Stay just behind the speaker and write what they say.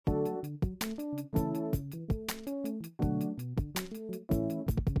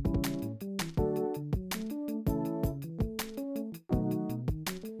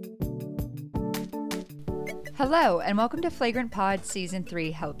Hello, and welcome to Flagrant Pod Season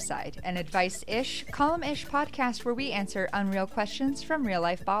 3 Help Side, an advice-ish, column-ish podcast where we answer unreal questions from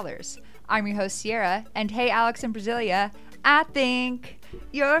real-life ballers. I'm your host, Ciara, and hey, Alex and Brazilia, I think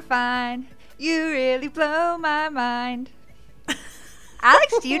you're fine. You really blow my mind.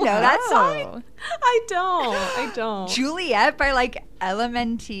 Alex, do you know that song? I don't. Juliet by like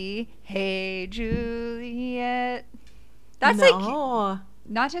LMNT. Hey, Juliet. That's like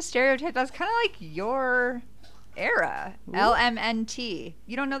not just stereotype. That's kind of like your era. Ooh. LMNT.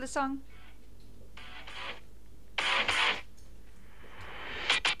 You don't know the song? I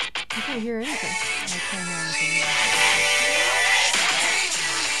can't hear anything.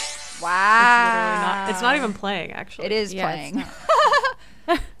 Wow. It's not even playing, actually. It is playing.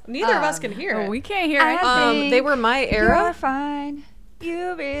 Neither of us can hear it. We can't hear anything. They were my era. You're fine.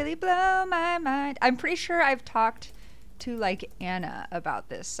 You really blow my mind. I'm pretty sure I've talked to like Anna about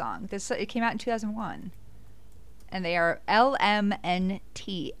this song. It came out in 2001. And they are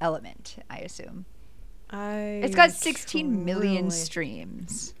LMNT, Element, I assume. It's got 16 million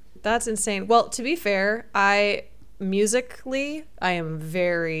streams. That's insane. Well, to be fair, musically, I am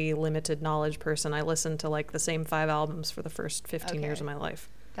very limited knowledge person. I listened to like the same 5 albums for the first 15 years of my life.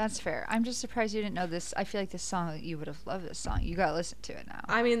 That's fair. I'm just surprised you didn't know this. I feel like this song, you would have loved this song. You gotta listen to it now.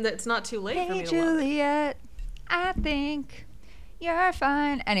 I mean, it's not too late for me to love it. Hey, Juliet, I think you're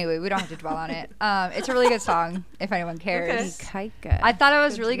fine. Anyway, we don't have to dwell on it. It's a really good song, if anyone cares. Okay. I thought I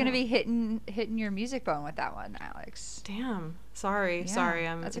was really going to be hitting your music bone with that one, Alex. Damn. Sorry.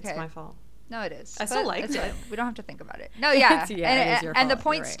 That's okay. It's my fault. No, it is. I still liked it. We don't have to think about it. No, yeah. It is your and the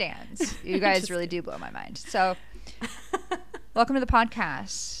fault. point stands. You guys really do blow my mind. So, welcome to the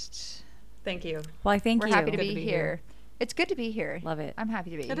podcast. Thank you. Well, I thank you. We're happy to be here. It's good to be here. Love it. I'm happy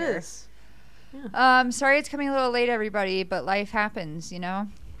to be here. It is. Yeah. Sorry it's coming a little late, everybody, but life happens, you know?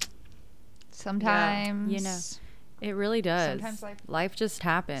 Sometimes. Yeah. You know, it really does. Sometimes life just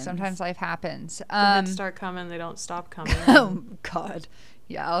happens. Sometimes life happens. The hits start coming, they don't stop coming. Oh, God.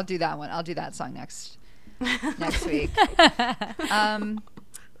 Yeah, I'll do that one. I'll do that song next week.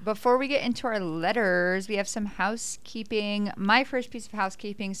 Before we get into our letters, we have some housekeeping. My first piece of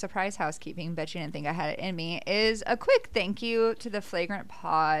housekeeping, surprise housekeeping, bet you didn't think I had it in me, is a quick thank you to the Flagrant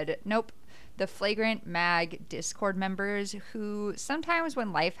Mag Discord members who sometimes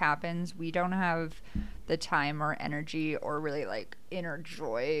when life happens, we don't have the time or energy or really like inner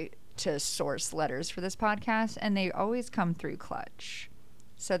joy to source letters for this podcast, and they always come through clutch.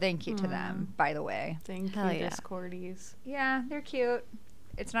 So thank you to them, by the way. Thank you, Discordies. Yeah, they're cute.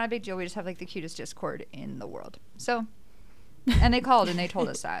 It's not a big deal. We just have like the cutest Discord in the world. So, and they called and they told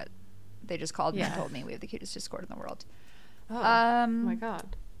us that. They just called me and told me we have the cutest Discord in the world. Oh my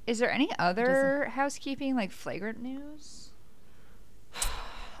God. Is there any other housekeeping, like flagrant news?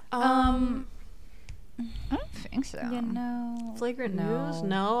 I don't think so. You know, flagrant news?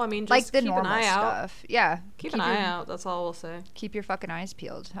 No, I mean, just like the keep normal an eye stuff. Out. Yeah, keep an eye out. That's all we'll say. Keep your fucking eyes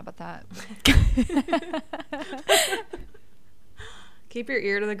peeled. How about that? Keep your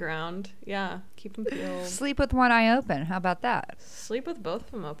ear to the ground. Yeah, keep them peeled. Sleep with one eye open. How about that? Sleep with both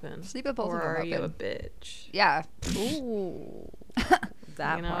of them open. Sleep with both of them open. Or are you a bitch? Yeah. Ooh.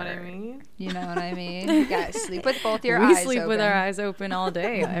 That you know what I mean? You know what I mean? Yeah, sleep with both your eyes open. We sleep with our eyes open all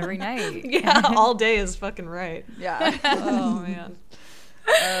day, every night. Yeah, all day is fucking right. Yeah. Oh, man.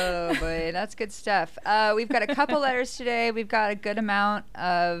 Oh, boy. That's good stuff. We've got a couple letters today. We've got a good amount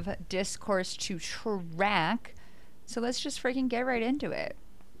of discourse to track. So let's just freaking get right into it.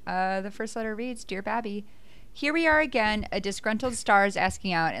 The first letter reads, Dear Babby, here we are again. A disgruntled star is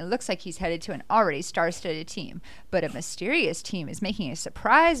asking out, and it looks like he's headed to an already star-studded team. But a mysterious team is making a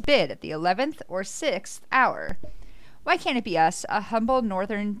surprise bid at the 11th or 6th hour. Why can't it be us, a humble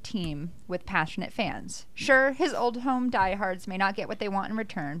northern team with passionate fans? Sure, his old home diehards may not get what they want in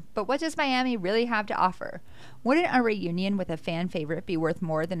return, but what does Miami really have to offer? Wouldn't a reunion with a fan favorite be worth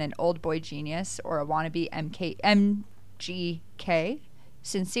more than an old boy genius or a wannabe MGK?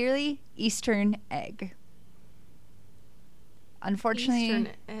 Sincerely, Eastern Egg. Unfortunately, Eastern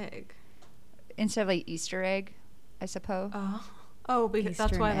Egg. Instead of like Easter egg, I suppose. Oh, because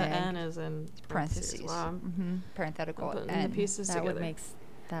that's why the egg. N is in parentheses. Wow. Mm-hmm. Parenthetical N. The pieces that together.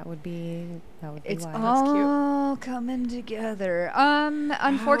 That would be it's why. all coming together.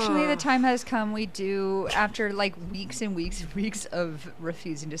 Unfortunately, the time has come. We do, after like weeks and weeks and weeks of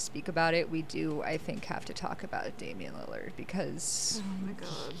refusing to speak about it, we do, I think, have to talk about Damian Lillard because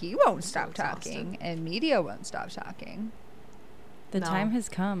he won't stop talking and media won't stop talking. The time has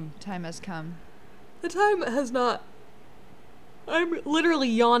come. Time has come. The time has not. I'm literally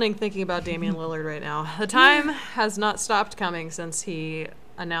yawning thinking about Damian Lillard right now. The time has not stopped coming since he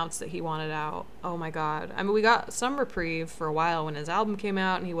announced that he wanted out, oh my God. I mean, we got some reprieve for a while when his album came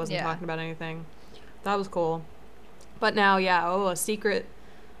out and he wasn't talking about anything. That was cool. But now, a secret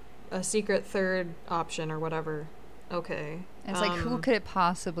third option or whatever. Okay. It's like, who could it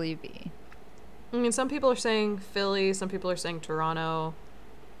possibly be? I mean, some people are saying Philly, some people are saying Toronto.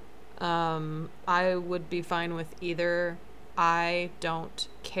 I would be fine with either. I don't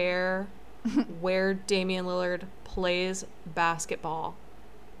care where Damian Lillard plays basketball.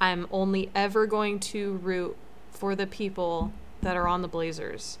 I'm only ever going to root for the people that are on the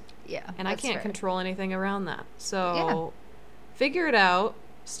Blazers. Yeah. And I can't control anything around that. So figure it out.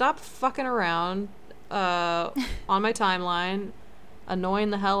 Stop fucking around on my timeline,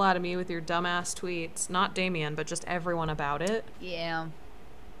 annoying the hell out of me with your dumbass tweets. Not Damian, but just everyone about it. Yeah.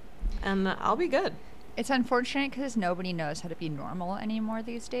 And I'll be good. It's unfortunate because nobody knows how to be normal anymore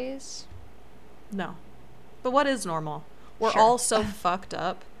these days. No. But what is normal? We're all so fucked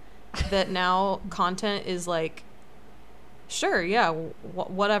up that now content is like, sure, yeah,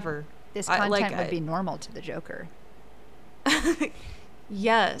 whatever. This content would be normal to the Joker.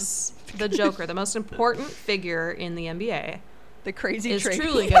 Yes. The Joker, the most important figure in the NBA. The crazy is train.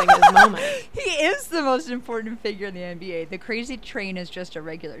 Truly getting his moment. He is the most important figure in the NBA. The crazy train is just a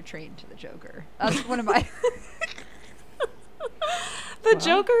regular train to the Joker. That's one of my... The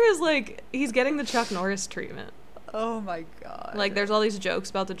Joker is like, he's getting the Chuck Norris treatment. Oh my God. Like, there's all these jokes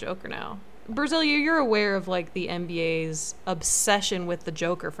about the Joker now. Brazilia, you're aware of, like, the NBA's obsession with the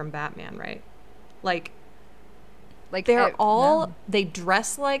Joker from Batman, right? Like they're they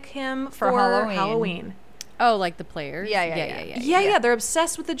dress like him for Halloween. Oh, like the players? Yeah, they're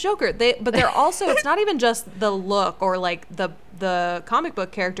obsessed with the Joker. But they're also, it's not even just the look or, like, the comic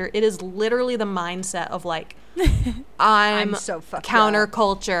book character. It is literally the mindset of, like, I'm so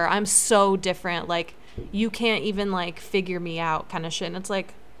counterculture. I'm so different. Like, you can't even, like, figure me out kind of shit. And it's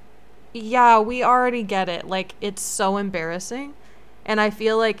like, yeah, we already get it. Like, it's so embarrassing. And I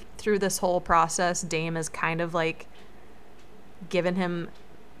feel like through this whole process, Dame has kind of, like, given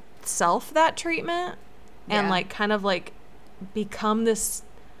himself that treatment. And, like, kind of, like, become this...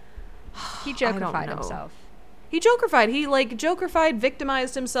 He Joker-fied himself. He Joker-fied. He, like, Joker-fied,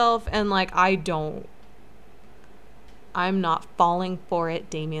 victimized himself, and, like, I'm not falling for it,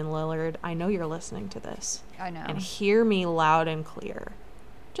 Damian Lillard. I know you're listening to this. I know. And hear me loud and clear.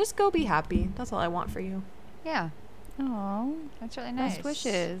 Just go be happy. That's all I want for you. Yeah. Aww. That's really nice. Best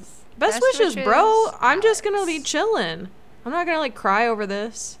wishes. Best wishes, bro. I'm just going to be chilling. I'm not going to, like, cry over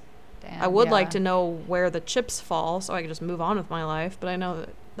this. Damn, I would like to know where the chips fall so I can just move on with my life, but I know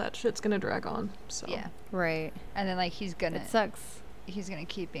that shit's going to drag on. So. Yeah. Right. And then, like, It sucks. He's going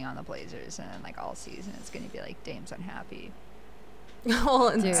to keep being on the Blazers, and then, like, all season it's going to be like, Dame's unhappy. Well,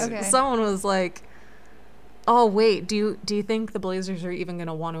 and someone was like, oh, wait, do you think the Blazers are even going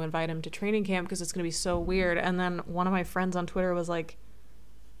to want to invite him to training camp because it's going to be so weird? And then one of my friends on Twitter was like,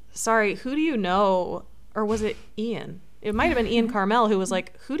 sorry, who do you know? Or was it Ian? It might have been Ian Carmel who was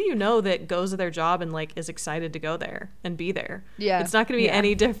like, who do you know that goes to their job and, like, is excited to go there and be there? Yeah. It's not going to be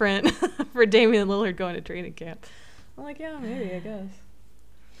any different for Damian Lillard going to training camp. I'm like, yeah, maybe, I guess.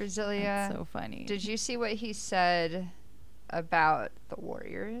 Brazilia. That's so funny. Did you see what he said about the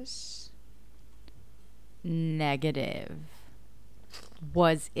Warriors? Negative.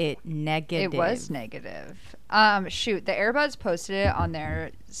 Was it negative? It was negative. Shoot, the Airbuds posted it on their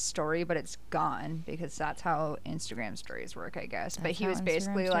story, but it's gone because that's how Instagram stories work, I guess. But he was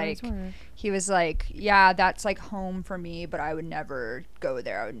basically like, yeah, that's like home for me, but I would never go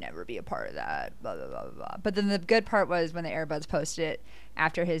there. I would never be a part of that, blah, blah, blah, blah, blah. But then the good part was when the Airbuds posted it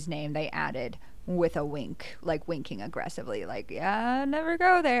after his name, they added with a wink, like winking aggressively, like, yeah, never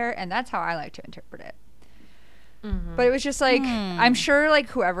go there. And that's how I like to interpret it. Mm-hmm. But it was just like, I'm sure like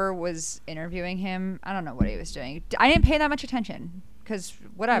whoever was interviewing him, I don't know what he was doing. I didn't pay that much attention because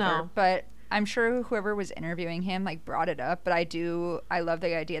whatever. No. But I'm sure whoever was interviewing him like brought it up. But I love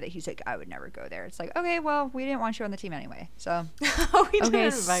the idea that he's like, I would never go there. It's like, okay, well, we didn't want you on the team anyway. So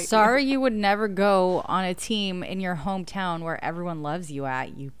sorry you would never go on a team in your hometown where everyone loves you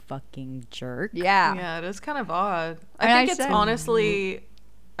at, you fucking jerk. Yeah, it is kind of odd. I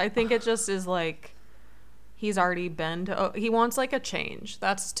think it just is like, he's already been to... he wants, like, a change.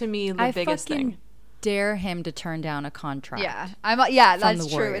 That's, to me, the biggest thing. I fucking dare him to turn down a contract. Yeah, that's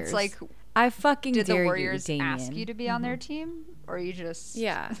true. It's like... I fucking dare you, Damian. Did the Warriors ask you to be on their team? Or you just...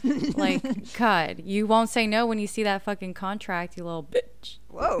 Yeah. Like, God, you won't say no when you see that fucking contract, you little bitch.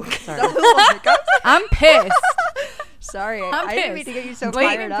 Whoa. Sorry. I'm pissed. Sorry. I didn't mean to get you so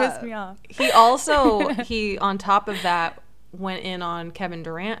fired up. Piss me off. He also, on top of that, went in on Kevin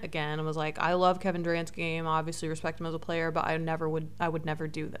Durant again and was like, I love Kevin Durant's game, obviously respect him as a player, but I would never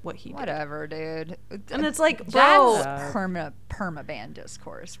do that, what he did. Whatever, dude. And it's like, bro, that's perma-ban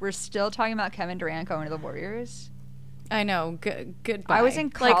discourse. We're still talking about Kevin Durant going to the Warriors. I know. Goodbye. I was in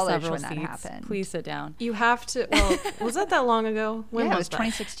college when that seats. happened. Please sit down. You have to. Well, was that long ago? When yeah, was it was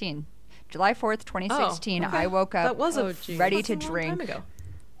 2016. July 4th, 2016. I woke up that was ready to drink. Time ago.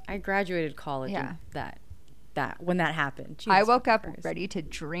 I graduated college. Yeah. That when that happened. Jesus I woke up Christ. ready to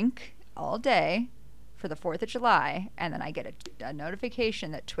drink all day for the 4th of July, and then I get a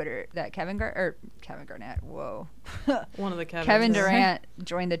notification that Kevin Garnett, whoa. One of the Kevins. Kevin Durant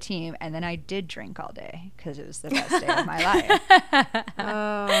joined the team, and then I did drink all day because it was the best day of my life.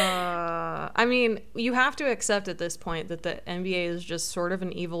 I mean, you have to accept at this point that the NBA is just sort of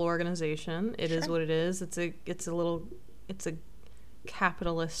an evil organization. It is what it is. It's a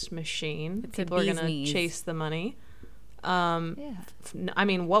capitalist machine. People are gonna chase the money. I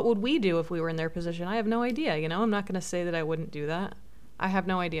mean, what would we do if we were in their position? I have no idea. I'm not gonna say that I wouldn't do that. I have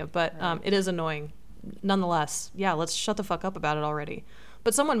no idea, but it is annoying. Nonetheless, yeah, let's shut the fuck up about it already.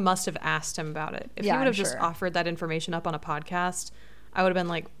 But someone must have asked him about it. If he would have just offered that information up on a podcast, I would have been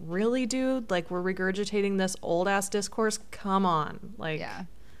like, really, dude? Like, we're regurgitating this old ass discourse? Come on. Like, yeah.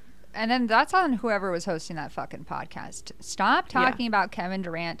 And then that's on whoever was hosting that fucking podcast. Stop talking about Kevin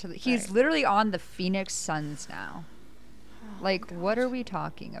Durant. He's literally on the Phoenix Suns now. Like, what are we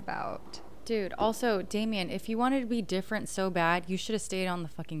talking about? Dude, also, Damian, if you wanted to be different so bad, you should have stayed on the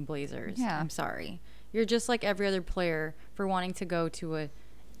fucking Blazers. Yeah. I'm sorry. You're just like every other player for wanting to go to a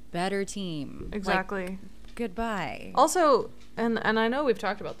better team. Exactly. Like, goodbye. Also, and I know we've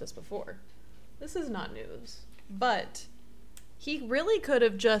talked about this before. This is not news. But he really could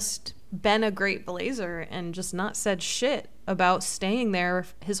have just been a great Blazer and just not said shit about staying there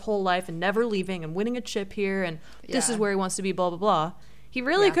his whole life and never leaving and winning a chip here and this is where he wants to be, blah, blah, blah. He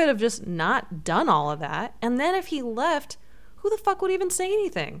really could have just not done all of that. And then if he left, who the fuck would even say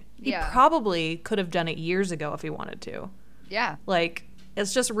anything? He probably could have done it years ago if he wanted to. Yeah. Like,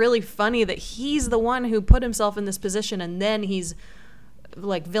 it's just really funny that he's the one who put himself in this position and then he's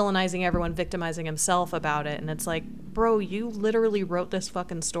like villainizing everyone, victimizing himself about it. And it's like, bro, you literally wrote this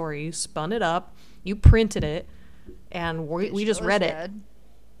fucking story. You spun it up. You printed it. And we just read it.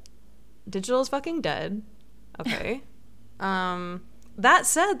 Digital is fucking dead. Okay. That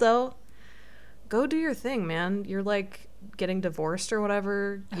said, though, go do your thing, man. You're like getting divorced or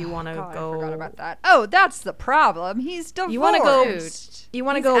whatever. You want to go. I forgot about that. Oh, that's the problem. He's divorced. You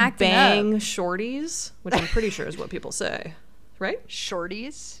want to go bang shorties, which I'm pretty sure is what people say, right?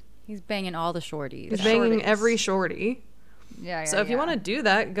 Shorties. He's banging all the shorties. He's banging every shorty. Yeah. So if you want to do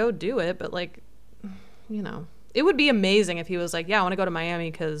that, go do it. But like, it would be amazing if he was like, yeah, I want to go to Miami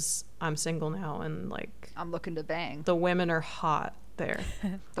because I'm single now and like I'm looking to bang. The women are hot there.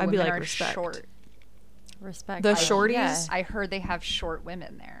 The I'd be like, are respect. Short. Respect. The shorties? Yeah. I heard they have short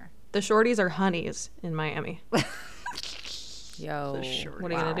women there. The shorties are honeys in Miami. Yo.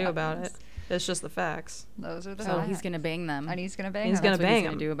 What are you going to do about it? It's just the facts. Those are the So he's going to bang them. And he's going to bang he's them. Gonna That's bang what he's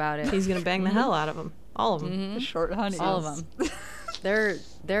going to do about it. He's going to bang the hell out of them. All of them. Mm-hmm. The short honeys. All of them.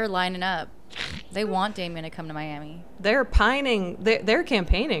 They're lining up. They want Damian to come to Miami. They're pining. They're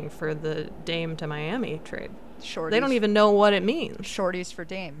campaigning for the Dame to Miami trade. Shorties. They don't even know what it means. Shorties for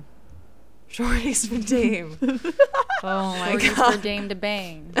Dame. Shorties for Dame. Oh my Shorties god. for Dame to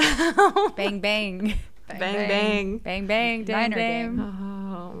bang. Bang bang. Bang bang. Bang bang. Dame Dame.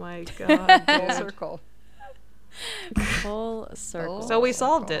 Oh my god. Full circle. Full circle. So we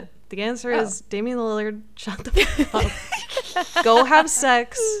solved it. The answer is Damian Lillard, shut the fuck up. Go have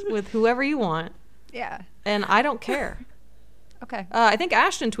sex with whoever you want. Yeah. And I don't care. Okay. I think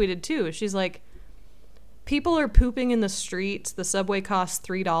Ashton tweeted too. She's like, people are pooping in the streets. The subway costs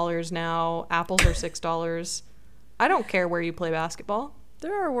 $3 now. Apples are $6. I don't care where you play basketball.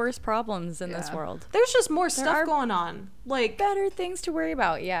 There are worse problems in this world. There's just more stuff going on. Like, better things to worry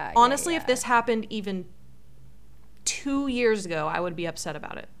about. Yeah. Honestly, if this happened even 2 years ago, I would be upset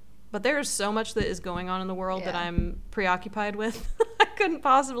about it. But there's so much that is going on in the world that I'm preoccupied with. I couldn't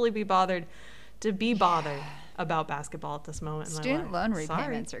possibly be bothered to be bothered about basketball at this moment in my life. Student loan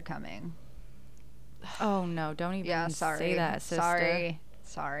repayments are coming. Oh no! Don't even say that, sister.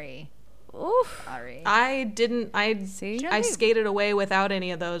 Sorry. Oof. Sorry. I skated away without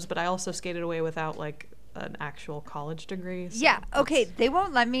any of those, but I also skated away without like an actual college degree. So yeah. Okay. They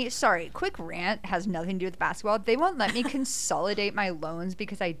won't let me. Sorry. Quick rant has nothing to do with basketball. They won't let me consolidate my loans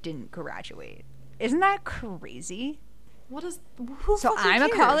because I didn't graduate. Isn't that crazy? Who so I'm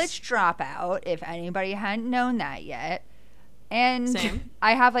cares? a college dropout, if anybody hadn't known that yet. And Same.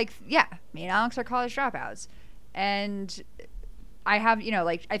 I have me and Alex are college dropouts. And I have,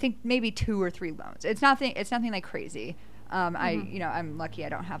 like I think maybe 2 or 3 loans. It's nothing like crazy. I'm lucky I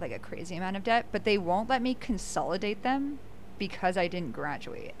don't have like a crazy amount of debt, but they won't let me consolidate them because I didn't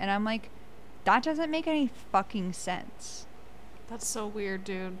graduate. And I'm like, that doesn't make any fucking sense. That's so weird,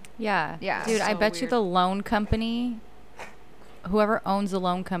 dude. Yeah. Yeah. Dude, So I bet you weird. the loan company, whoever owns the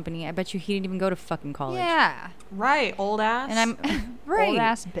loan company, I bet you he didn't even go to fucking college. Yeah. Right, old ass. And I'm right. Old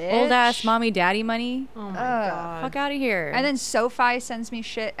ass bitch. Old ass mommy daddy money. Oh my god. Fuck out of here. And then SoFi sends me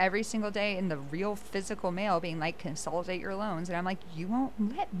shit every single day in the real physical mail being like, consolidate your loans. And I'm like, you won't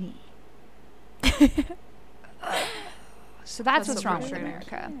let me. So that's what's so wrong with frustrating.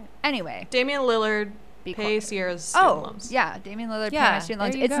 America. Anyway. Damian Lillard Be pay quiet. Sierra's student loans. Yeah. Damian Lillard pay Yeah, my student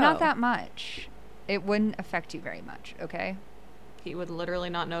loans. there you It's not go. that much. It wouldn't affect you very much, okay? He would literally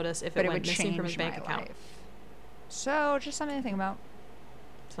not notice if But it it went would missing change from his bank my account. life. So just something to think about.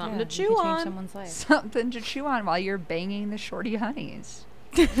 Something Yeah, to you chew could change on. someone's life. Something to chew on while you're banging the shorty honeys.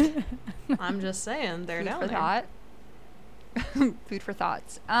 I'm just saying, they're Food down for there. thought. Food for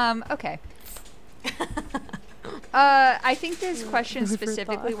thoughts. Okay. I think this question Food for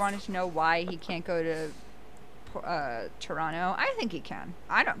specifically thought. wanted to know why he can't go to Toronto. I think he can.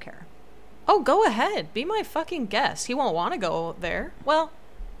 I don't care. Oh, go ahead. Be my fucking guest. He won't want to go there. Well,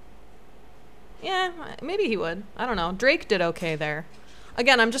 yeah, maybe he would. I don't know. Drake did okay there.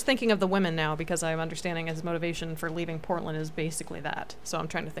 Again, I'm just thinking of the women now because I'm understanding his motivation for leaving Portland is basically that. So I'm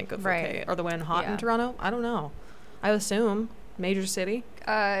trying to think of, Right. okay, are the women hot Yeah. in Toronto? I don't know. I assume. Major city.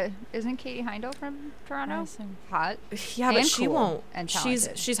 Isn't Katie Heindel from Toronto? I assume. Hot. Yeah, but And she cool won't. and She's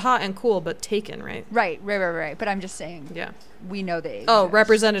talented. hot and cool, but taken, right? Right. But I'm just saying. Yeah. We know they. Oh, exist.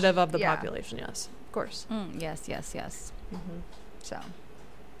 representative of the Yeah. population, yes. Of course. Yes. So,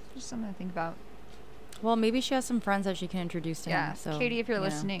 just something to think about. Well, maybe she has some friends that she can introduce to Yeah, him. So, Katie, if you're you know.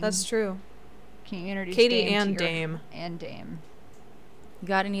 listening, That's true. can you introduce Katie Dame and to your- Dame. and Dame? You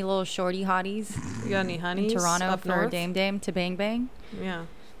got any little shorty hotties You got any in honeys Toronto up for north? Dame to bang bang? Yeah.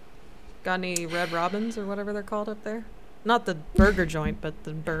 Got any Red Robins or whatever they're called up there? Not the burger joint, but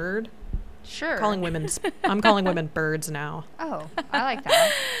the bird. Sure. I'm calling women birds now. Oh, I like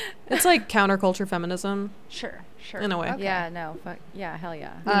that. It's like counterculture feminism. Sure. In a way. Okay. Yeah, no, fuck, yeah, hell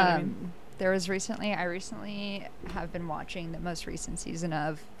yeah. You know what I mean? There was I recently have been watching the most recent season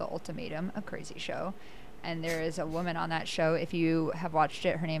of The Ultimatum, a crazy show. And there is a woman on that show. If you have watched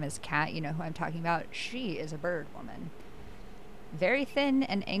it, her name is Kat. You know who I'm talking about. She is a bird woman. Very thin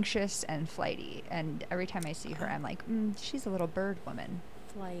and anxious and flighty. And every time I see her, I'm like, she's a little bird woman.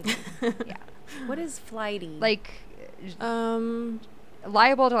 Flighty. Yeah. What is flighty? Like, Um,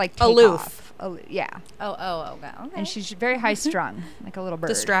 liable to like take Aloof. off. Yeah. okay. And she's very high strung, like a little bird.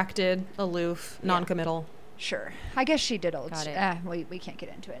 distracted, aloof, non-committal. Sure. I guess she did Got it. we can't get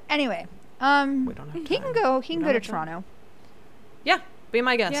into it. Anyway, We don't have he time. can go. He can We go don't to have time. Toronto. Yeah, be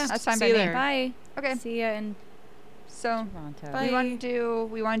my guest. Yeah, that's fine See by you me. there. Bye. Okay. See ya in So Toronto. Bye. we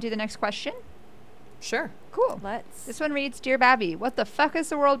want to do the next question. Sure. Cool. Let's. This one reads, "Dear Babby, what the fuck is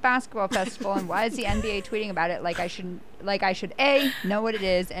the World Basketball Festival, and why is the NBA tweeting about it like I should A, know what it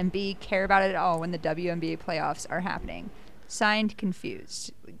is, and B, care about it at all when the WNBA playoffs are happening? Signed,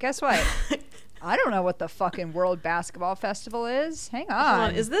 Confused." Guess what? I don't know what the fucking World Basketball Festival is. Hang Hold on.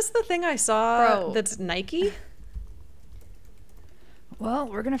 on. Is this the thing I saw Bro. that's Nike? Well,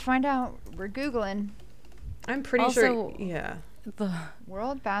 we're gonna find out. We're googling I'm pretty Also- sure. Yeah. The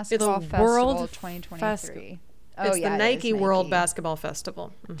World Basketball the Festival World 2023. It's the it Nike is World Nike. Basketball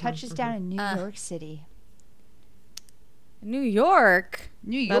Festival. Mhm, Touches mhm. down in New York City. New York.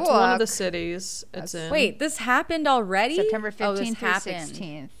 New York. That's one of the cities it's in. Wait, this happened already? September Oh, this 15th through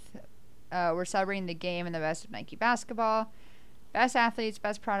happened. 16th. We're celebrating the game and the best of Nike basketball. Best athletes,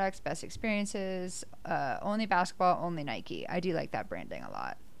 best products, best experiences. Only basketball, only Nike. I do like that branding a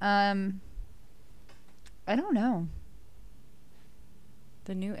lot. I don't know.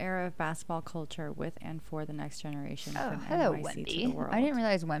 The new era of basketball culture with and for the next generation. Oh, from hello, NYC to the Wemby. world. I didn't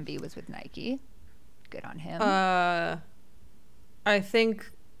realize Wemby was with Nike. Good on him. I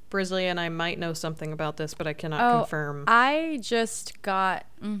think Brazilia and I might know something about this, but I cannot Oh, confirm. I just got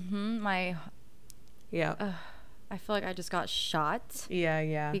my. Yeah. I feel like I just got shot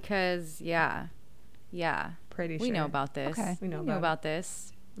Yeah. because yeah. Pretty sure. We know about this. Okay. We know We know about about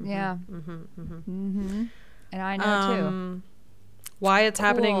this. Yeah. Mm-hmm. And I know too. Why it's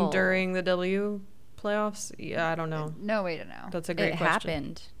happening Cool. during the W playoffs? Yeah, I don't know. No way to know. That's a great It question.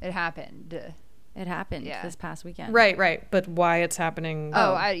 happened. It happened. It happened Yeah. this past weekend. Right. But why it's happening?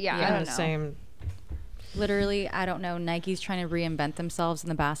 I in don't the know. same. Literally, I don't know. Nike's trying to reinvent themselves in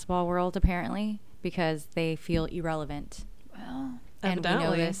the basketball world, apparently, because they feel irrelevant. Well, And we know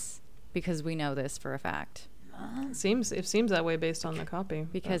Evidently. this because we know this for a fact. It seems that way based on the copy.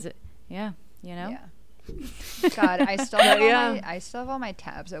 Because you know. Yeah. God, I still have all my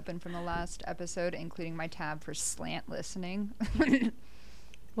tabs open from the last episode, including my tab for slant listening.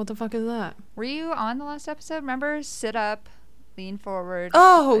 What the fuck is that? Were you on the last episode? Remember, sit up, lean forward.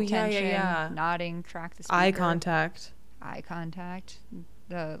 Oh, attention, yeah. nodding, track the speaker. Eye contact.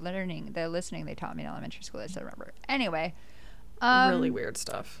 The listening they taught me in elementary school. I still remember. Anyway, really weird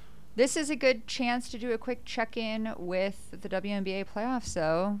stuff. This is a good chance to do a quick check-in with the WNBA playoffs.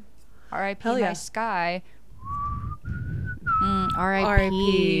 So, R.I.P. my Sky.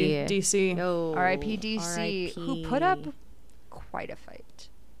 R.I.P. DC. R.I.P. DC, who put up quite a fight.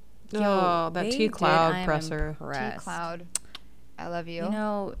 That T-Cloud presser. T-Cloud. I love you. You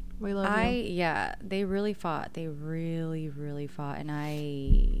know, we love you. Yeah, they really fought. They really, really fought. And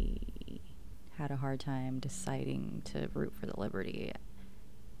I had a hard time deciding to root for the Liberty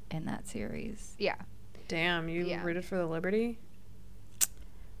in that series. Yeah. Damn, you rooted for the Liberty?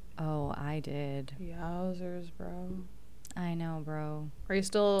 Oh, I did. Yowzers, bro. I know, bro. Are you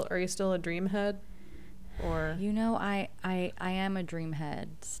still a dream head? Or you know, I am a dream head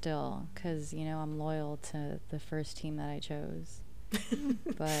still, because you know I'm loyal to the first team that I chose.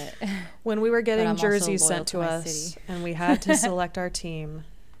 But when we were getting jerseys sent to us and we had to select our team,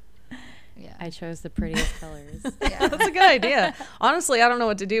 I chose the prettiest colors. That's a good idea. Honestly, I don't know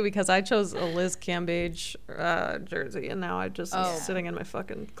what to do because I chose a Liz Cambage jersey, and now I'm just sitting in my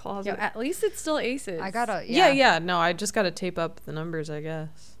fucking closet. Yo, at least it's still Aces. I got a No, I just got to tape up the numbers, I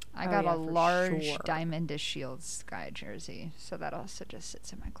guess. I got a large Diamond to Shield Sky jersey, so that also just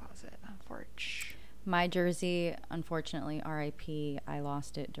sits in my closet on porch. My jersey, unfortunately, R.I.P. I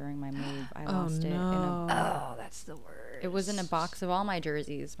lost it during my move. I lost it. That's the word. It was in a box of all my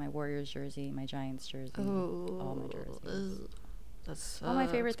jerseys: my Warriors jersey, my Giants jersey, all my jerseys. All my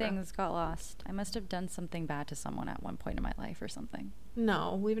favorite things got lost. I must have done something bad to someone at one point in my life or something.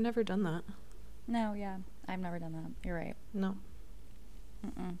 No, we've never done that. No, I've never done that. You're right. No.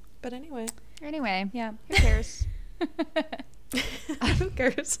 But anyway, yeah. Who cares? Who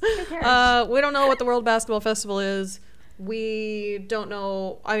cares? We don't know what the World Basketball Festival is. We don't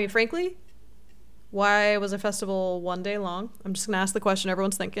know. I mean, frankly, why was a festival one day long? I'm just gonna ask the question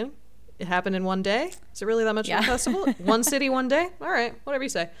everyone's thinking. It happened in one day. Is it really that much of a festival? One city, one day. All right, whatever you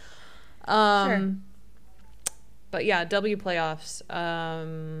say. Sure. But yeah, W playoffs.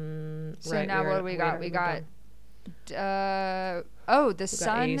 So now what do we got? We got. The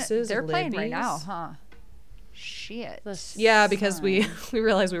Sun. Aces, they're playing Libbies. right now, huh? Shit. Yeah, because we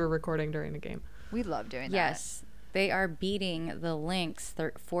realized we were recording during the game. We love doing that. Yes, they are beating the Lynx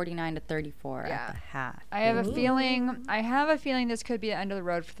 49-34 at the half. I have a feeling this could be the end of the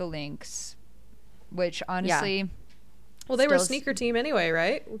road for the Lynx, which honestly. Well, they were a sneaker team anyway,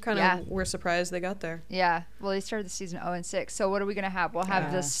 right? We kind of were surprised they got there. Yeah. Well, they started the season 0-6. So what are we gonna have? We'll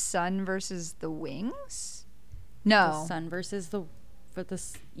have the Sun versus the Wings. No. The Sun versus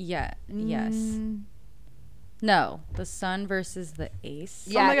yes. No, the Sun versus the Ace.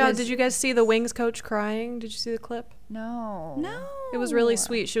 Yeah, oh my God, did you guys see the Wings coach crying? Did you see the clip? No. It was really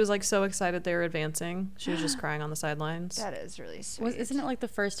sweet. She was like so excited they were advancing. She was just crying on the sidelines. That is really sweet. Isn't it like the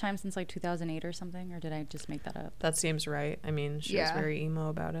first time since like 2008 or something? Or did I just make that up? That seems right. I mean, she was very emo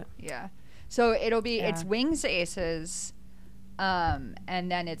about it. Yeah. So it'll be, it's Wings Aces, and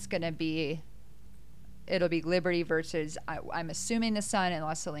then it'll be Liberty versus, I'm assuming the Sun,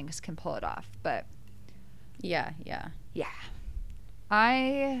 unless the Lynx can pull it off. But yeah.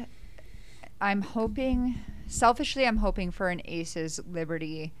 I'm hoping, selfishly, I'm hoping for an Aces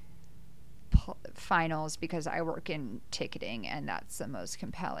Liberty finals because I work in ticketing and that's the most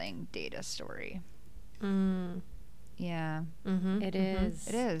compelling data story. Yeah. It is.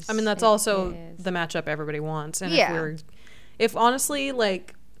 It is. I mean, that's also the matchup everybody wants. And if honestly,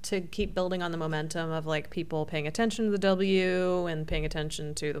 like, to keep building on the momentum of like people paying attention to the W and paying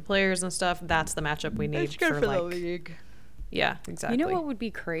attention to the players and stuff, that's the matchup we need for like the league. Yeah, exactly. You know what would be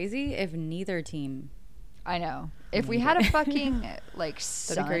crazy if neither team? I know. If we had a fucking like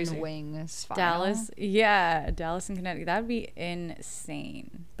Sun Wings final. Dallas and Connecticut, that'd be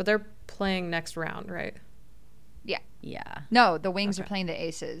insane. But they're playing next round, right? Yeah. No, the Wings are playing the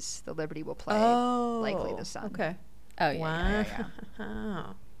Aces. The Liberty will play likely the Sun. Okay. Oh yeah.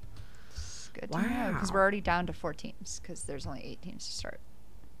 Wow. Good to know, because we're already down to 4 teams because there's only 8 teams to start.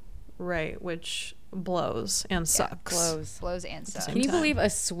 Right, which blows and sucks. Blows and sucks. Can you believe a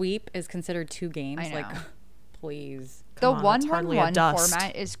sweep is considered 2 games? I know. Like, please. The 1-1-1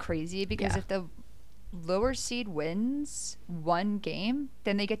 format is crazy because if the lower seed wins 1 game,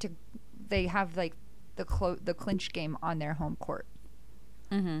 then they have like the clinch game on their home court.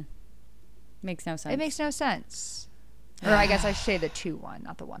 Makes no sense. It makes no sense. Or I guess I should say the 2-1,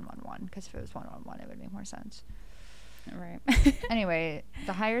 not the 1-1-1, because if it was 1-1-1, it would make more sense. Right. Anyway,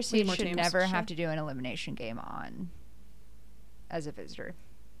 the higher seed should teams, never sure. have to do an elimination game on as a visitor.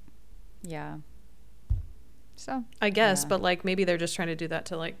 Yeah. So I guess, Yeah. but like maybe they're just trying to do that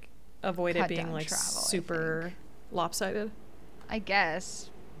to like avoid Cut it being down like travel, I super lopsided. I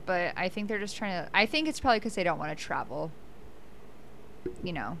guess, but I think they're just trying to. I think it's probably because they don't want to travel.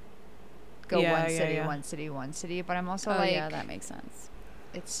 You know, go Yeah, one yeah, city, yeah. one city, one city. But I'm also Oh, like, yeah, that makes sense.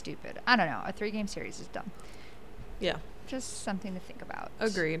 it's stupid. I don't know. A 3-game series is dumb. Yeah, Just something to think about.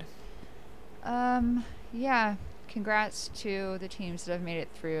 agreed. Yeah. Congrats to the teams that have made it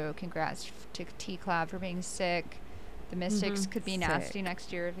through. Congrats to T-Cloud for being sick. The Mystics could be nasty Sick.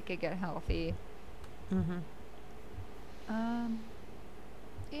 next year if it could get healthy. Mm-hmm.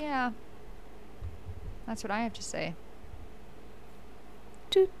 Yeah. That's what I have to say.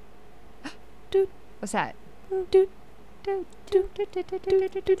 Doot, doot, What's that? doot.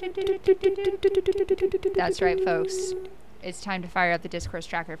 That's right, folks. It's time to fire up the Discourse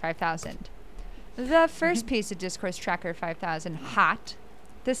Tracker 5000. The first piece of Discourse Tracker 5000, hot.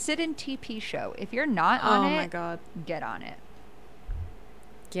 The Sid and TP show. If you're not on Oh it, my god. get on it.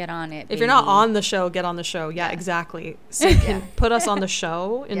 Get on it. If you're not baby. on the show, get on the show. Yeah, Yeah. exactly. Sid can put us on the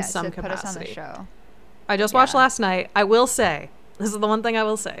show in Yeah, some Sid, capacity. put us on the show. I just watched Yeah. last night. I will say, this is the one thing I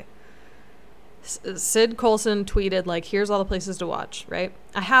will say. Sid Colson tweeted, like, here's all the places to watch, right?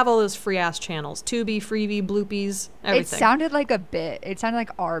 I have all those free-ass channels. Tubi, Freebie, Bloopies, everything. It sounded like a bit. It sounded like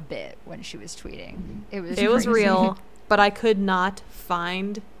our bit when she was tweeting. It was It was crazy. real, but I could not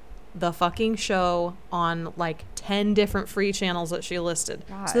find the fucking show on, like, 10 different free channels that she listed.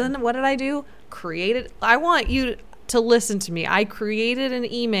 God. So then what did I do? Created... I want you to listen to me. I created an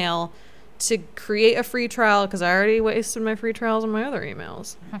email to create a free trial because I already wasted my free trials on my other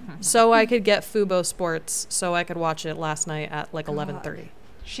emails. So I could get Fubo Sports so I could watch it last night at like 11:30.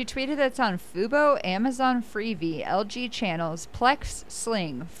 She tweeted that it's on Fubo, Amazon Freevee, LG Channels, Plex,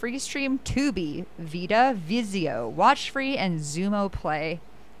 Sling, Freestream, Tubi, Vita, Vizio, Watch Free, and Zumo Play,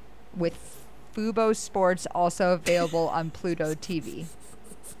 with Fubo Sports also available on Pluto TV.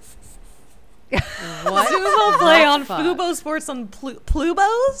 What? Zumo play on fuck? Fubo Sports on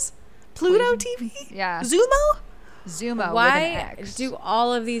Plubos? Pluto TV? Yeah. Zumo? Zumo Why with an X. do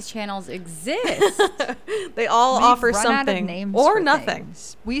all of these channels exist? They all We've offer run out of something names or for nothing.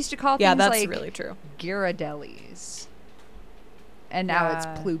 things. We used to call Yeah, things that's like really true. Ghirardellis. And now Yeah.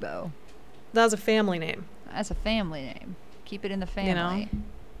 it's Plubo. That was a family name. That's a family name. Keep it in the family. You know?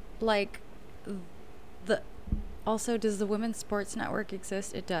 Like, the also, does the Women's Sports Network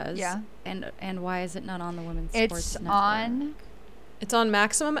exist? It does. Yeah. And why is it not on the Women's It's Sports Network? on, It's on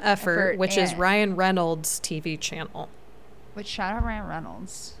Maximum Effort, which is and- Ryan Reynolds' TV channel. which shout out Ryan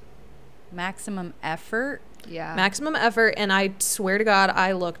Reynolds. Maximum Effort. Yeah. Maximum Effort, and I swear to God,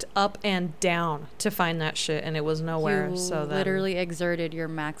 I looked up and down to find that shit, and it was nowhere. You So then literally exerted your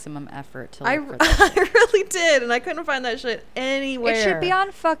maximum effort to I, look for that. I really did, and I couldn't find that shit anywhere. It should be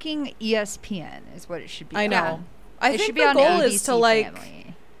on fucking ESPN is what it should be I know. on. I It think should be the on goal is ABC to like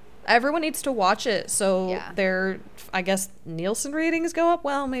Family. everyone needs to watch it, so Yeah. their I guess Nielsen ratings go up.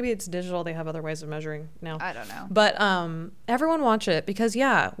 Well, maybe it's digital; they have other ways of measuring now. I don't know. But everyone watch it because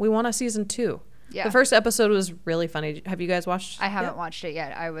we want a season 2. Yeah. The first episode was really funny. Have you guys watched? I haven't yet? watched it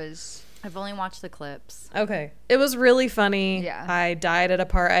yet. I've only watched the clips. Okay. It was really funny. Yeah. I died at a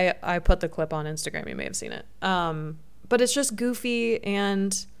part. I put the clip on Instagram. You may have seen it. But it's just goofy,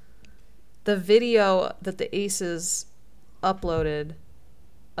 and the video that the Aces uploaded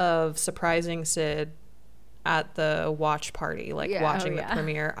of surprising Sid at the watch party, like Yeah. watching Oh, the yeah.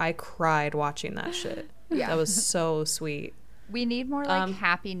 premiere. I cried watching that shit. Yeah. That was so sweet. We need more like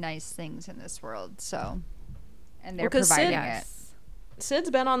happy, nice things in this world. So, and they're 'cause providing Sid- it. Sid's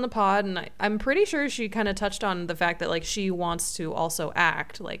been on the pod, and I'm pretty sure she kind of touched on the fact that like she wants to also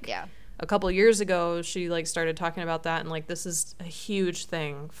act. Like Yeah. a couple of years ago, she like started talking about that, and like this is a huge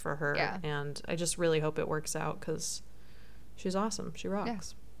thing for her. Yeah. And I just really hope it works out because she's awesome. She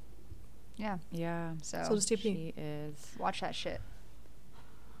rocks. Yeah. Yeah. So, So does TP. She is. watch that shit.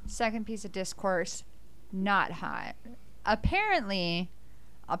 Second piece of discourse, not hot. Apparently,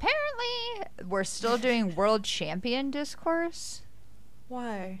 we're still doing world champion discourse.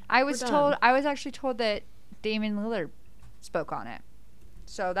 Why? I was actually told that Damian Lillard spoke on it.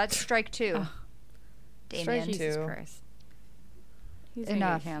 So that's strike 2. Ugh. Damian. Jesus Christ. He's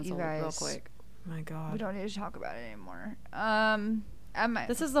Enough, gonna get you canceled real guys. quick. My We God. don't need to talk about it anymore.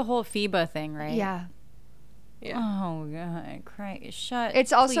 This is the whole FIBA thing, right? Yeah. Yeah. Oh God, Christ! Shut.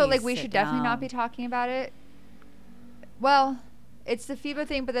 It's also please like we sit should definitely not down. be talking about it. Well, It's the FIBA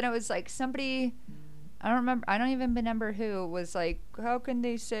thing, but then it was like somebody, I don't even remember who was like, how can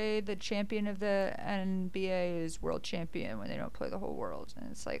they say the champion of the NBA is world champion when they don't play the whole world? And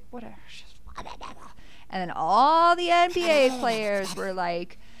it's like, whatever. And then all the NBA players were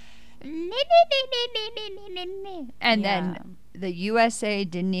like, and then the USA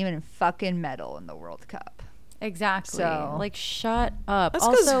didn't even fucking medal in the World Cup. Exactly. So, like, shut up. That's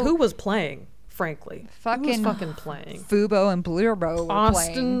because who was playing, frankly? Fucking, who was fucking playing? Fubo and Blurbo were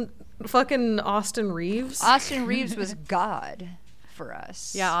playing. Fucking Austin Reeves. Austin Reeves was God for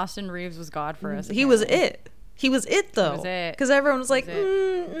us. Yeah, Austin Reeves was God for us. He was it. He was it, though. Because everyone was like, nah.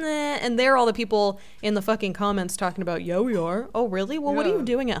 And there are all the people in the fucking comments talking about, yeah, we are. Oh, really? Well, what are you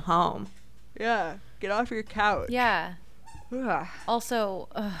doing at home? Yeah. Get off your couch. Yeah. Ugh. Also,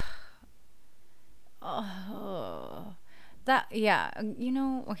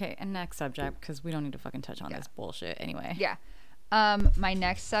 okay, and next subject, because we don't need to fucking touch on this bullshit anyway. Yeah. My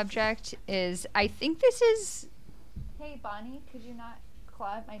next subject is, I think this is, hey, Bonnie, could you not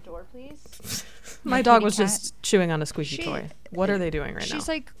claw at my door, please? My dog was just chewing on a squeaky toy. What are they doing right now? She's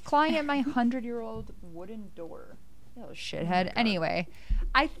like clawing at my 100-year-old wooden door. Little shithead. Anyway,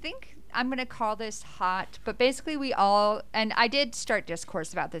 I think I'm going to call this hot, but basically we all, and I did start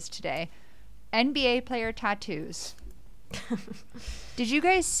discourse about this today, NBA player tattoos. Did you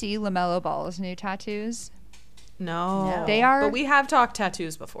guys see LaMelo Ball's new tattoos? No. They are, but we have talked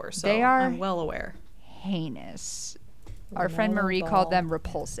tattoos before, so I'm well aware. Heinous. Our friend Marie called them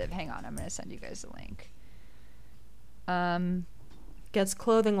repulsive. Hang on, I'm going to send you guys a link. Gets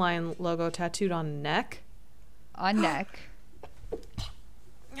clothing line logo tattooed on neck. On neck.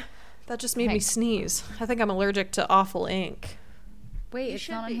 That just made me sneeze. I think I'm allergic to awful ink. Wait, it's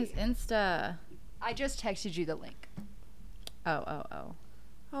not on his Insta. I just texted you the link. Oh.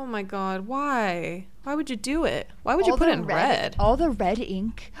 Oh my God, why? Why would you do it? Why would you put it in red? All the red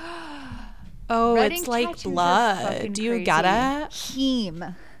ink. Oh, red it's like blood. Do you get it?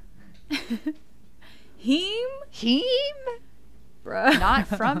 Heme. Heme? Bruh. Not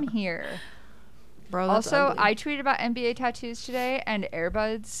from here. Bro, also, ugly. I tweeted about NBA tattoos today, and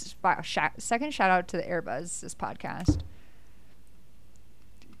Airbuds, second shout out to the Airbuds, this podcast,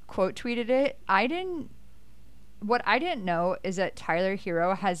 quote tweeted it. What I didn't know is that Tyler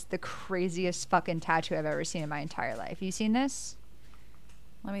Hero has the craziest fucking tattoo I've ever seen in my entire life. You seen this?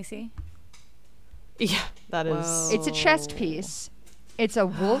 Let me see. Yeah, that is. Whoa. It's a chest piece. It's a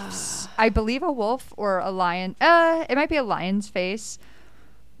wolf's, I believe a wolf or a lion. It might be a lion's face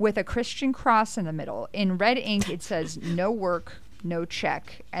with a Christian cross in the middle. In red ink, it says no work, no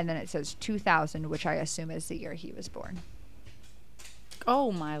check. And then it says 2000, which I assume is the year he was born.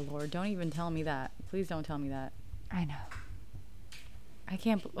 Oh, my Lord. Don't even tell me that. Please don't tell me that. I know. I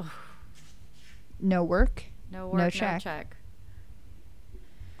can't. No work, no check.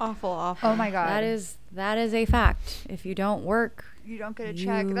 Awful. Oh my God. That is a fact. If you don't work, you don't get a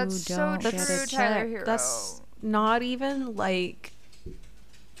check. That's so true, Tyler Hero. That's not even like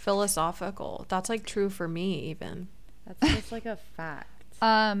philosophical. That's like true for me even. That's just like a fact.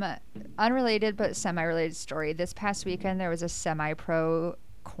 Unrelated but semi-related story. This past weekend there was a semi-pro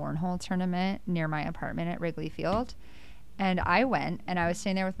cornhole tournament near my apartment at Wrigley Field. And I went and I was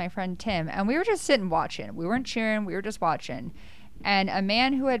sitting there with my friend Tim and we were just sitting watching. We weren't cheering, we were just watching. And a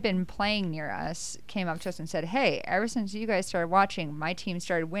man who had been playing near us came up to us and said, "Hey, ever since you guys started watching, my team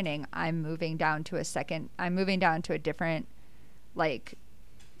started winning. I'm moving down to a different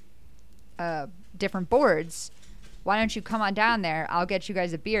different boards. Why don't you come on down there? I'll get you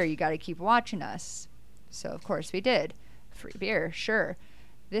guys a beer. You got to keep watching us." So of course we did. Free beer, sure.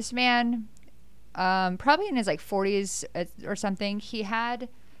 This man, probably in his 40s or something, he had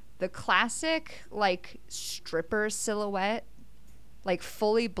the classic stripper silhouette,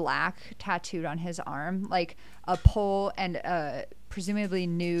 fully black, tattooed on his arm, like a pole and a presumably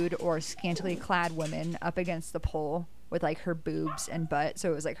nude or scantily clad woman up against the pole with her boobs and butt.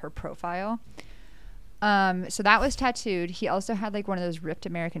 So it was her profile. So that was tattooed. He also had one of those ripped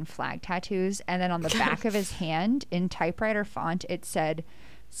American flag tattoos. And then on the back of his hand in typewriter font, it said,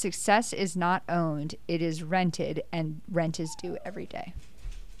 "Success is not owned. It is rented, and rent is due every day."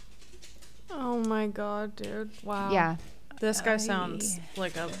 Oh my God, dude. Wow. Yeah. This guy sounds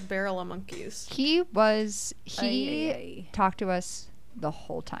like a barrel of monkeys. He talked to us the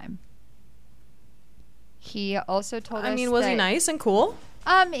whole time. He also told us was he nice and cool?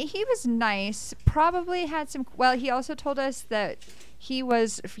 He was nice. Probably had some. Well, he also told us that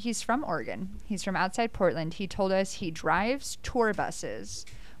he's from Oregon. He's from outside Portland. He told us he drives tour buses,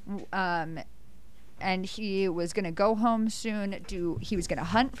 and he was going to go home soon. He was going to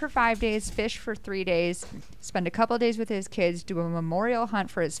hunt for 5 days, fish for 3 days, spend a couple of days with his kids, do a memorial hunt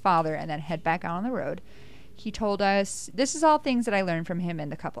for his father, and then head back out on the road. He told us, this is all things that I learned from him in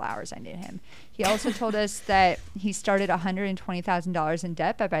the couple hours I knew him. He also told us that he started $120,000 in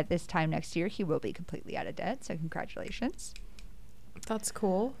debt, but by this time next year, he will be completely out of debt. So congratulations. That's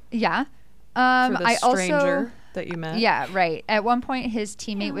cool. Yeah. For the stranger that you met. Yeah, right. At one point, his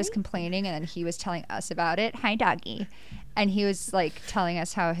teammate was complaining, and then he was telling us about it. Hi, doggy. And he was like telling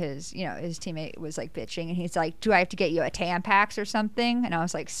us how his teammate was like bitching, and he's like, "Do I have to get you a Tampax or something?" And I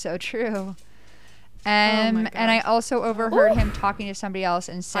was like, "So true." And I also overheard him talking to somebody else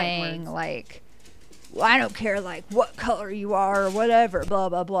and saying like, well, I don't care like what color you are or whatever, blah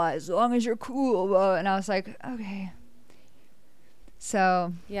blah blah, as long as you're cool, blah. And I was like, okay.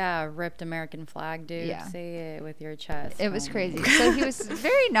 So yeah, ripped American flag, dude. Yeah. Say it with your chest. It was crazy. So he was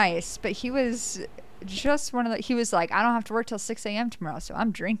very nice, but he was just one of the. He was like, I don't have to work till 6 a.m. tomorrow, so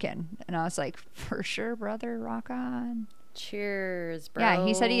I'm drinking. And I was like, for sure, brother, rock on. Cheers, bro. Yeah,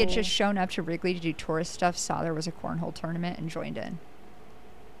 he said he had just shown up to Wrigley to do tourist stuff, saw there was a cornhole tournament, and joined in.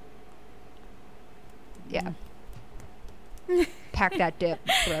 Yeah. Pack that dip,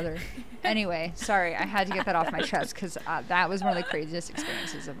 brother. Anyway, sorry, I had to get that off my chest because that was one of the craziest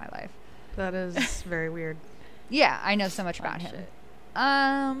experiences of my life. That is very weird. Yeah, I know so much about him.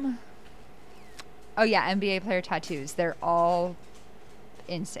 Oh yeah, NBA player tattoos. They're all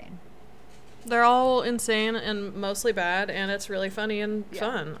insane. They're all insane and mostly bad, and it's really funny and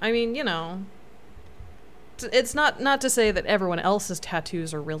fun. I mean, you know, it's not to say that everyone else's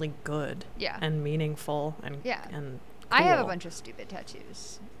tattoos are really good and meaningful and and cool. I have a bunch of stupid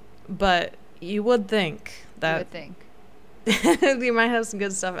tattoos. But you would think that you might have some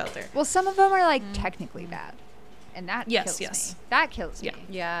good stuff out there. Well, some of them are like technically bad, and that kills me. That kills me.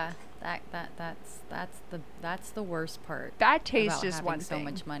 Yeah, that's the worst part. Bad taste is one thing. So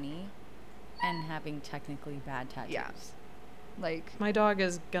much money. And having technically bad tattoos. Yeah. Like my dog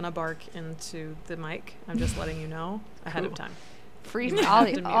is gonna bark into the mic. I'm just letting you know ahead of time.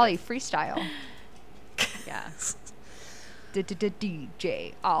 Ollie freestyle. Yeah.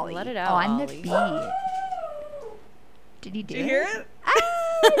 DJ Ollie. Let it out on Ollie. The beat. Did he do it? Did you hear it?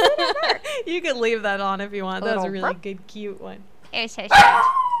 You could leave that on if you want. That was a really good, cute one.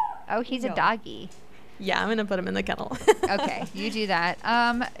 Oh, he's a doggy. Yeah, I'm gonna put him in the kennel. Okay, you do that.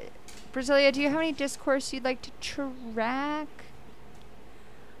 Brazilia, do you have any discourse you'd like to track?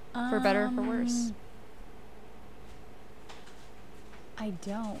 For better or for worse? I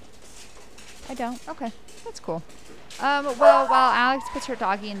don't. Okay, that's cool. Well, while Alex puts her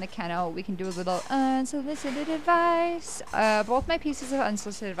doggy in the kennel, we can do a little unsolicited advice. Both my pieces of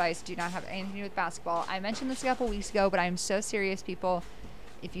unsolicited advice do not have anything to do with basketball. I mentioned this a couple weeks ago, but I'm so serious, people.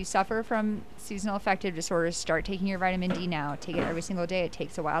 If you suffer from seasonal affective disorders, start taking your vitamin D now. Take it every single day. It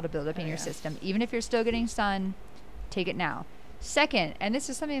takes a while to build up in your system. Even if you're still getting sun, take it now. Second, and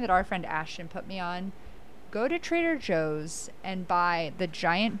this is something that our friend Ashton put me on, go to Trader Joe's and buy the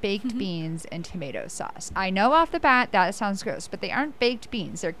giant baked beans and tomato sauce. I know off the bat that sounds gross, but they aren't baked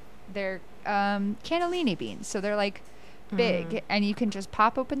beans. They're cannellini beans, so they're like big, and you can just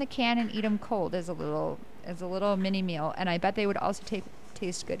pop open the can and eat them cold as a little mini meal. And I bet they would also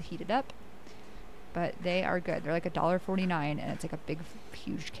taste good heated up, but they are good. They're like $1.49, and it's like a big,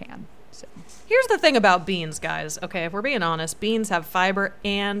 huge can. So here's the thing about beans, guys. Okay, if we're being honest, beans have fiber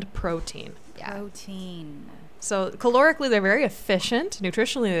and protein. Yeah. Protein. So calorically, they're very efficient.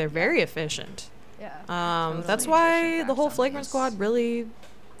 Nutritionally, they're very efficient. Yeah. Totally. That's why the whole Flagrant Squad really,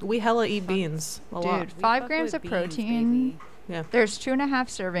 we hella eat beans a lot. Dude, 5 grams of protein. Baby. Yeah. There's 2.5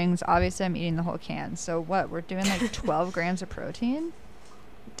 servings. Obviously, I'm eating the whole can. So what? We're doing like 12 grams of protein.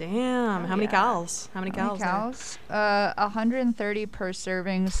 Damn. How many cows? How many cows? 130 per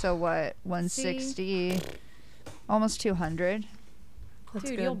serving. So what? 160. Almost 200. That's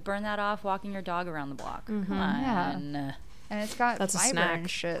Dude, good. You'll burn that off walking your dog around the block. Come on. Yeah. And it's got fiber and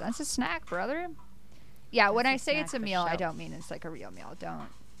shit. That's a snack, brother. Yeah, when I say it's a meal, I don't mean it's like a real meal.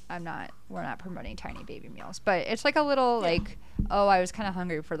 We're not promoting tiny baby meals. But it's like a little like, oh, I was kind of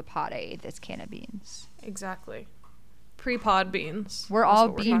hungry for the pod. I ate this can of beans. Exactly. Pre-pod beans. We're all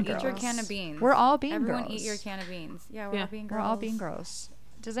bean girls. Eat your can of beans. We're all bean Everyone girls. Everyone eat your can of beans. Yeah, we're all bean girls. We're all bean girls.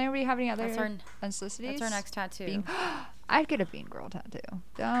 Does anybody have any other unsolicities? That's our next tattoo. I'd get a bean girl tattoo.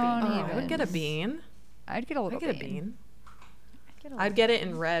 Don't even. I would get a bean. I'd get a little bean. I'd get it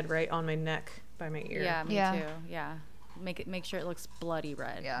in red right on my neck by my ear. Yeah, me too. Yeah. Make sure it looks bloody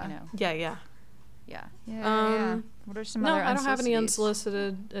red. Yeah. You know? Yeah. Yeah. What are some other unsolicited? I don't have any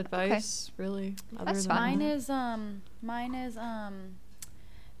unsolicited advice really. That's fine. Mine is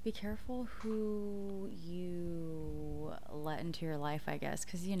Be careful who you let into your life, I guess,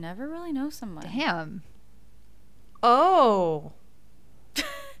 because you never really know someone. Damn. Oh.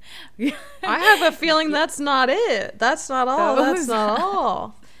 I have a feeling that's not it. That's not all. That's not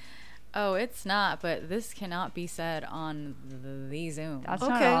all. Oh, it's not, but this cannot be said on the Zoom. That's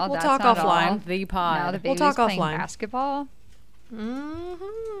okay, not all. we'll That's talk not offline. all. The pod. Now the baby's talk playing offline. basketball.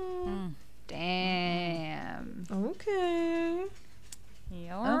 Mm-hmm. Damn. Okay.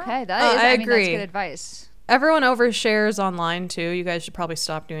 Okay, that is. I mean, agree. that's good advice. Everyone overshares online too. You guys should probably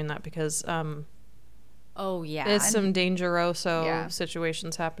stop doing that because Oh yeah. there's some dangeroso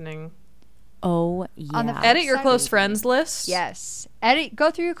situations happening. Oh yeah. On the Edit your close friends list. Yes.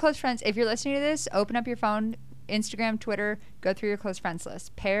 Go through your close friends. If you're listening to this, open up your phone, Instagram, Twitter, go through your close friends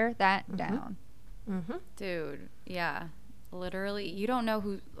list. Pare that down. Mm-hmm. Dude, yeah. Literally, you don't know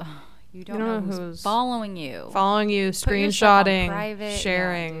who you don't know who's following you. Screenshotting, private,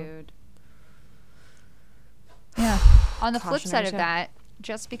 sharing. Yeah, dude. Yeah. On the flip side of that,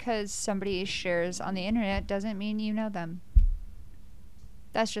 just because somebody shares on the internet doesn't mean you know them.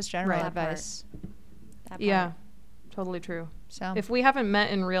 That's just general advice. Yeah, totally true. So if we haven't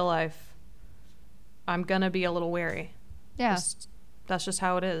met in real life, I'm gonna be a little wary. Yeah. That's just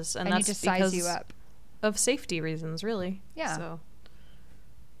how it is, and I that's need to size you up. Of safety reasons, really. Yeah. So.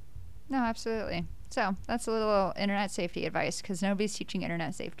 No, absolutely. So that's a little internet safety advice because nobody's teaching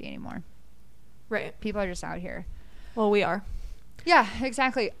internet safety anymore. Right. People are just out here. Well, we are. Yeah,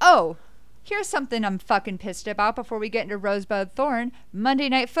 exactly. Oh, here's something I'm fucking pissed about before we get into Rosebud Thorn. Monday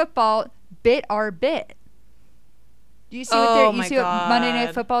Night Football bit our bit. Do you see what Monday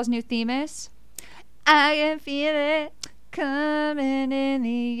Night Football's new theme is? I can feel it coming in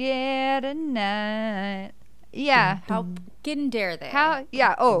the air tonight. Yeah. How fucking dare they? How?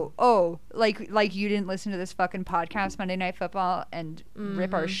 Yeah. Oh. Like you didn't listen to this fucking podcast, Monday Night Football, and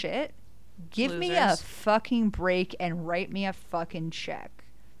rip our shit? Give me a fucking break and write me a fucking check.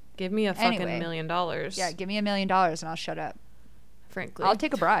 Give me a fucking $1 million. Yeah, give me $1 million and I'll shut up. Frankly. I'll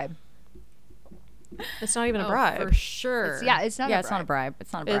take a bribe. It's not even a bribe. For sure. It's not a bribe. It's not a bribe.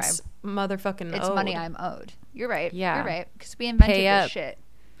 It's not a bribe. It's motherfucking It's owed. money I'm owed. You're right. Yeah. You're right. Because we invented this shit.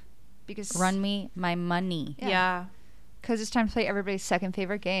 Because run me my money. Yeah. Because it's time to play everybody's second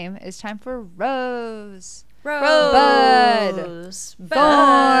favorite game. It's time for Rose. Bud.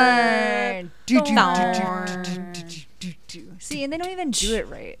 Thorn. Thorn. See, and they don't even do it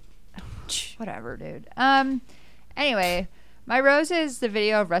right. Whatever, dude. Anyway, my rose is the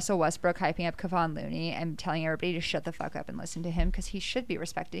video of Russell Westbrook hyping up Kevon Looney and telling everybody to shut the fuck up and listen to him because he should be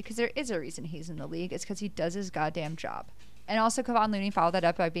respected because there is a reason he's in the league. It's because he does his goddamn job. And also Kevon Looney followed that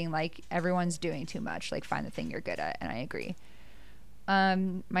up by being like, everyone's doing too much. Like, find the thing you're good at. And I agree.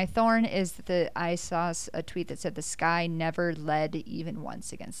 My thorn is that I saw a tweet that said the Sky never led even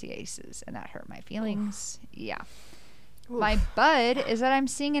once against the Aces. And that hurt my feelings. Oof. Yeah. Oof. My bud is that I'm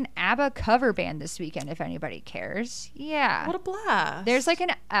seeing an ABBA cover band this weekend, if anybody cares. Yeah. What a blast. There's like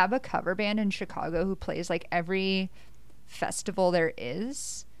an ABBA cover band in Chicago who plays like every festival there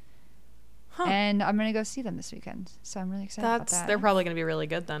is. Huh. And I'm gonna go see them this weekend, so I'm really excited about that. They're probably gonna be really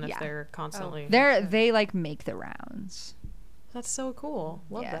good then if they're constantly. They like make the rounds. That's so cool.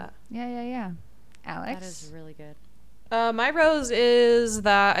 Love that. Yeah. Alex, that is really good. My rose is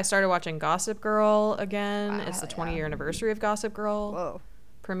that I started watching Gossip Girl again. It's the 20-year anniversary of Gossip Girl.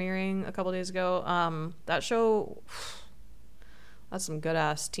 Premiering a couple days ago. That show, that's some good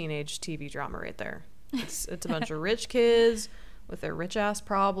ass teenage TV drama right there. It's a bunch of rich kids with their rich ass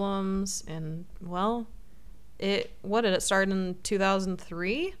problems, and it started in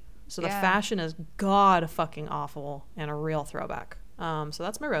 2003, so the fashion is god fucking awful and a real throwback. So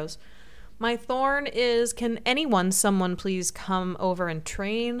that's my rose. My thorn is, can someone please come over and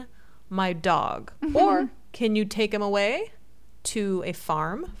train my dog, or can you take him away to a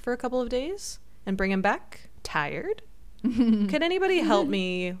farm for a couple of days and bring him back tired? Can anybody help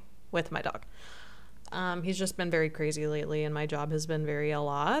me with my dog? He's just been very crazy lately, and my job has been a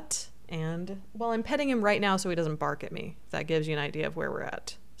lot. And, I'm petting him right now so he doesn't bark at me. If that gives you an idea of where we're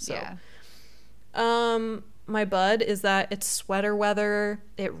at. So, my bud is that it's sweater weather.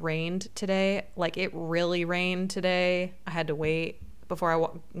 It rained today. Like, it really rained today. I had to wait before I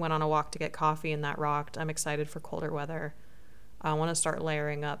went on a walk to get coffee, and that rocked. I'm excited for colder weather. I want to start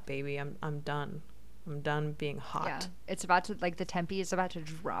layering up, baby. I'm done. I'm done being hot. Yeah, it's about to, the Tempe is about to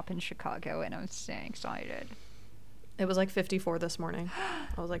drop in Chicago, and I'm staying excited. It was 54 this morning.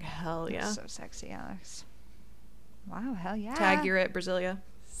 I was like, hell yeah. That's so sexy, Alex. Wow, hell yeah. Tag, you're at Brazilia.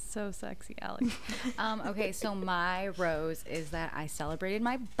 So sexy, Alex. Okay, so my rose is that I celebrated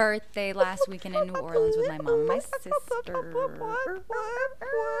my birthday last weekend in New Orleans with my mom and my sister.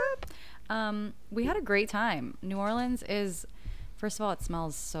 We had a great time. New Orleans is, first of all, it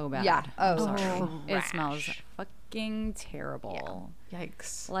smells so bad. Yeah. I'm sorry. It smells fucking terrible. Yeah.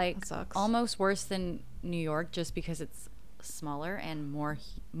 Yikes. Like almost worse than New York, just because it's smaller and more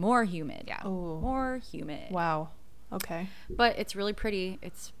humid. Yeah. Oh. More humid. Wow. Okay. But it's really pretty.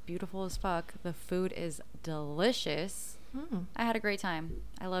 It's beautiful as fuck. The food is delicious. I had a great time.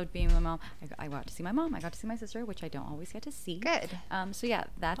 I loved being with my mom. I got to see my mom. I got to see my sister, which I don't always get to see. Good. So yeah,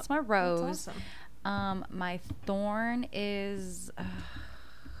 that's my rose. That's awesome. My thorn is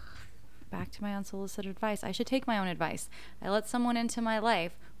back to my unsolicited advice. I should take my own advice. I let someone into my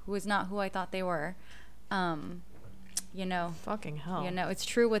life who is not who I thought they were. You know. Fucking hell. You know, it's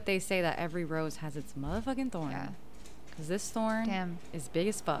true what they say that every rose has its motherfucking thorn. Yeah. Because this thorn is big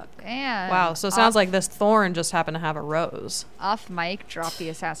as fuck. Damn. Wow, so it sounds like this thorn just happened to have a rose. Off mic, drop the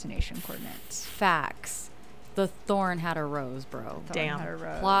assassination coordinates. Facts. The thorn had a rose, bro. Damn. Had a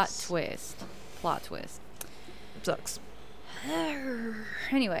rose. Plot twist. Sucks.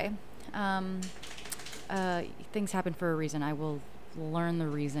 Anyway, things happen for a reason. I will learn the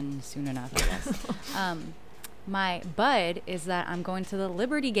reason soon enough, I guess. My bud is that I'm going to the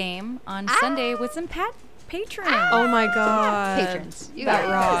Liberty game on Sunday with some patrons. Oh my god. Patrons. You that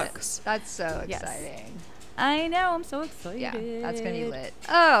got rocks. That's so exciting. I know. I'm so excited. Yeah, that's gonna be lit.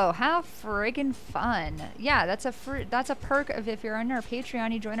 Oh, how friggin' fun! Yeah, that's a perk of if you're on our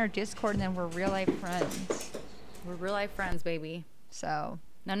Patreon, you join our Discord, and then we're real life friends. We're real life friends, baby. So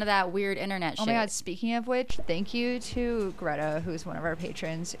none of that weird internet shit. Oh my god! Speaking of which, thank you to Greta, who's one of our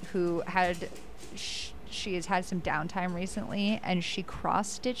patrons, who had she has had some downtime recently, and she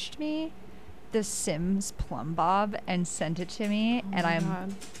cross-stitched me the Sims plumb bob and sent it to me, and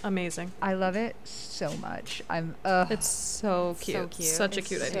I'm amazing. I love it so much. It's so cute. So cute. Such a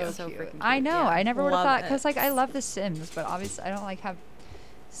cute idea. So freaking cute. I know. Yeah. I never would have thought, because like I love the Sims, but obviously I don't like have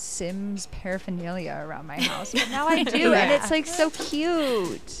Sims paraphernalia around my house. But now I do, and it's like so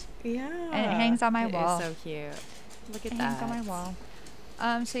cute. Yeah. And it hangs on my wall. It is so cute. Look at it that. Hangs on my wall.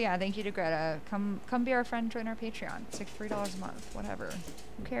 So yeah, thank you to Greta. Come be our friend, join our Patreon. It's like $3 a month, whatever.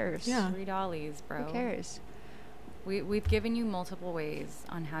 Who cares? Yeah. $3, bro. Who cares? We've given you multiple ways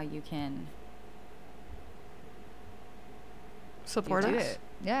on how you can support us. It.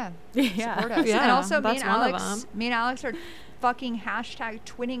 Yeah. Yeah. Support us. Yeah, and also that's me and Alex are fucking hashtag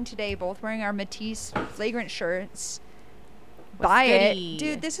twinning today, both wearing our Matisse flagrant shirts. Buy it.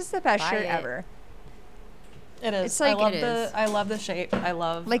 Dude, this is the best shirt ever. It is. It's like I love the shape. I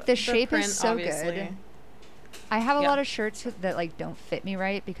love like the shape print, is so obviously. good. I have a lot of shirts that like don't fit me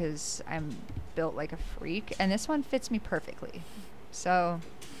right because I'm built like a freak, and this one fits me perfectly. So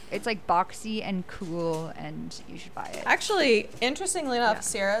it's like boxy and cool, and you should buy it. Actually, interestingly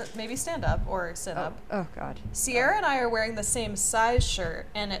enough, Ciara, maybe stand up or sit up. Oh God. Ciara and I are wearing the same size shirt,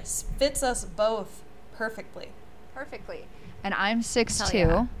 and it fits us both perfectly. Perfectly. And I'm 6'2".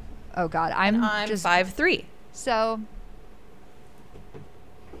 Yeah. Oh God, I'm just 5'3". So.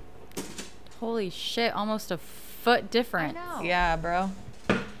 Holy shit! Almost a foot different. I know. Yeah, bro.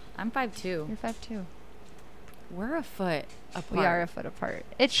 I'm 5'2". You're 5'2". We're a foot apart. We are a foot apart.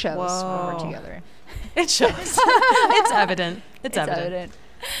 It shows when we're together. It shows. It's evident. It's evident.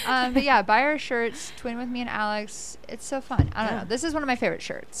 But yeah, buy our shirts. Twin with me and Alex. It's so fun. I don't know. This is one of my favorite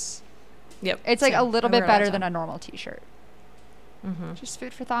shirts. Yep. It's like a little bit better than a normal t-shirt. Mm-hmm. Just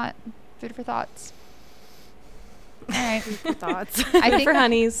food for thought. Food for thoughts. All right. Food for thoughts. I think for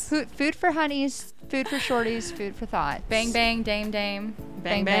honeys. Food for honeys. Food for shorties. Food for thought. Bang bang, dame dame.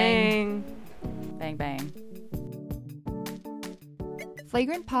 Bang bang. Bang bang.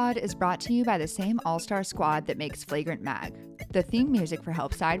 Flagrant Pod is brought to you by the same all-star squad that makes Flagrant Mag. The theme music for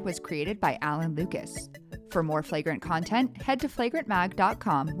Helpside was created by Alan Lucas. For more Flagrant content, head to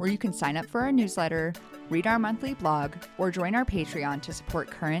flagrantmag.com, where you can sign up for our newsletter, read our monthly blog, or join our Patreon to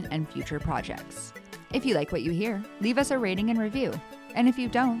support current and future projects. If you like what you hear, leave us a rating and review. And if you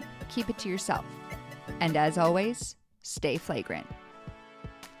don't, keep it to yourself. And as always, stay flagrant.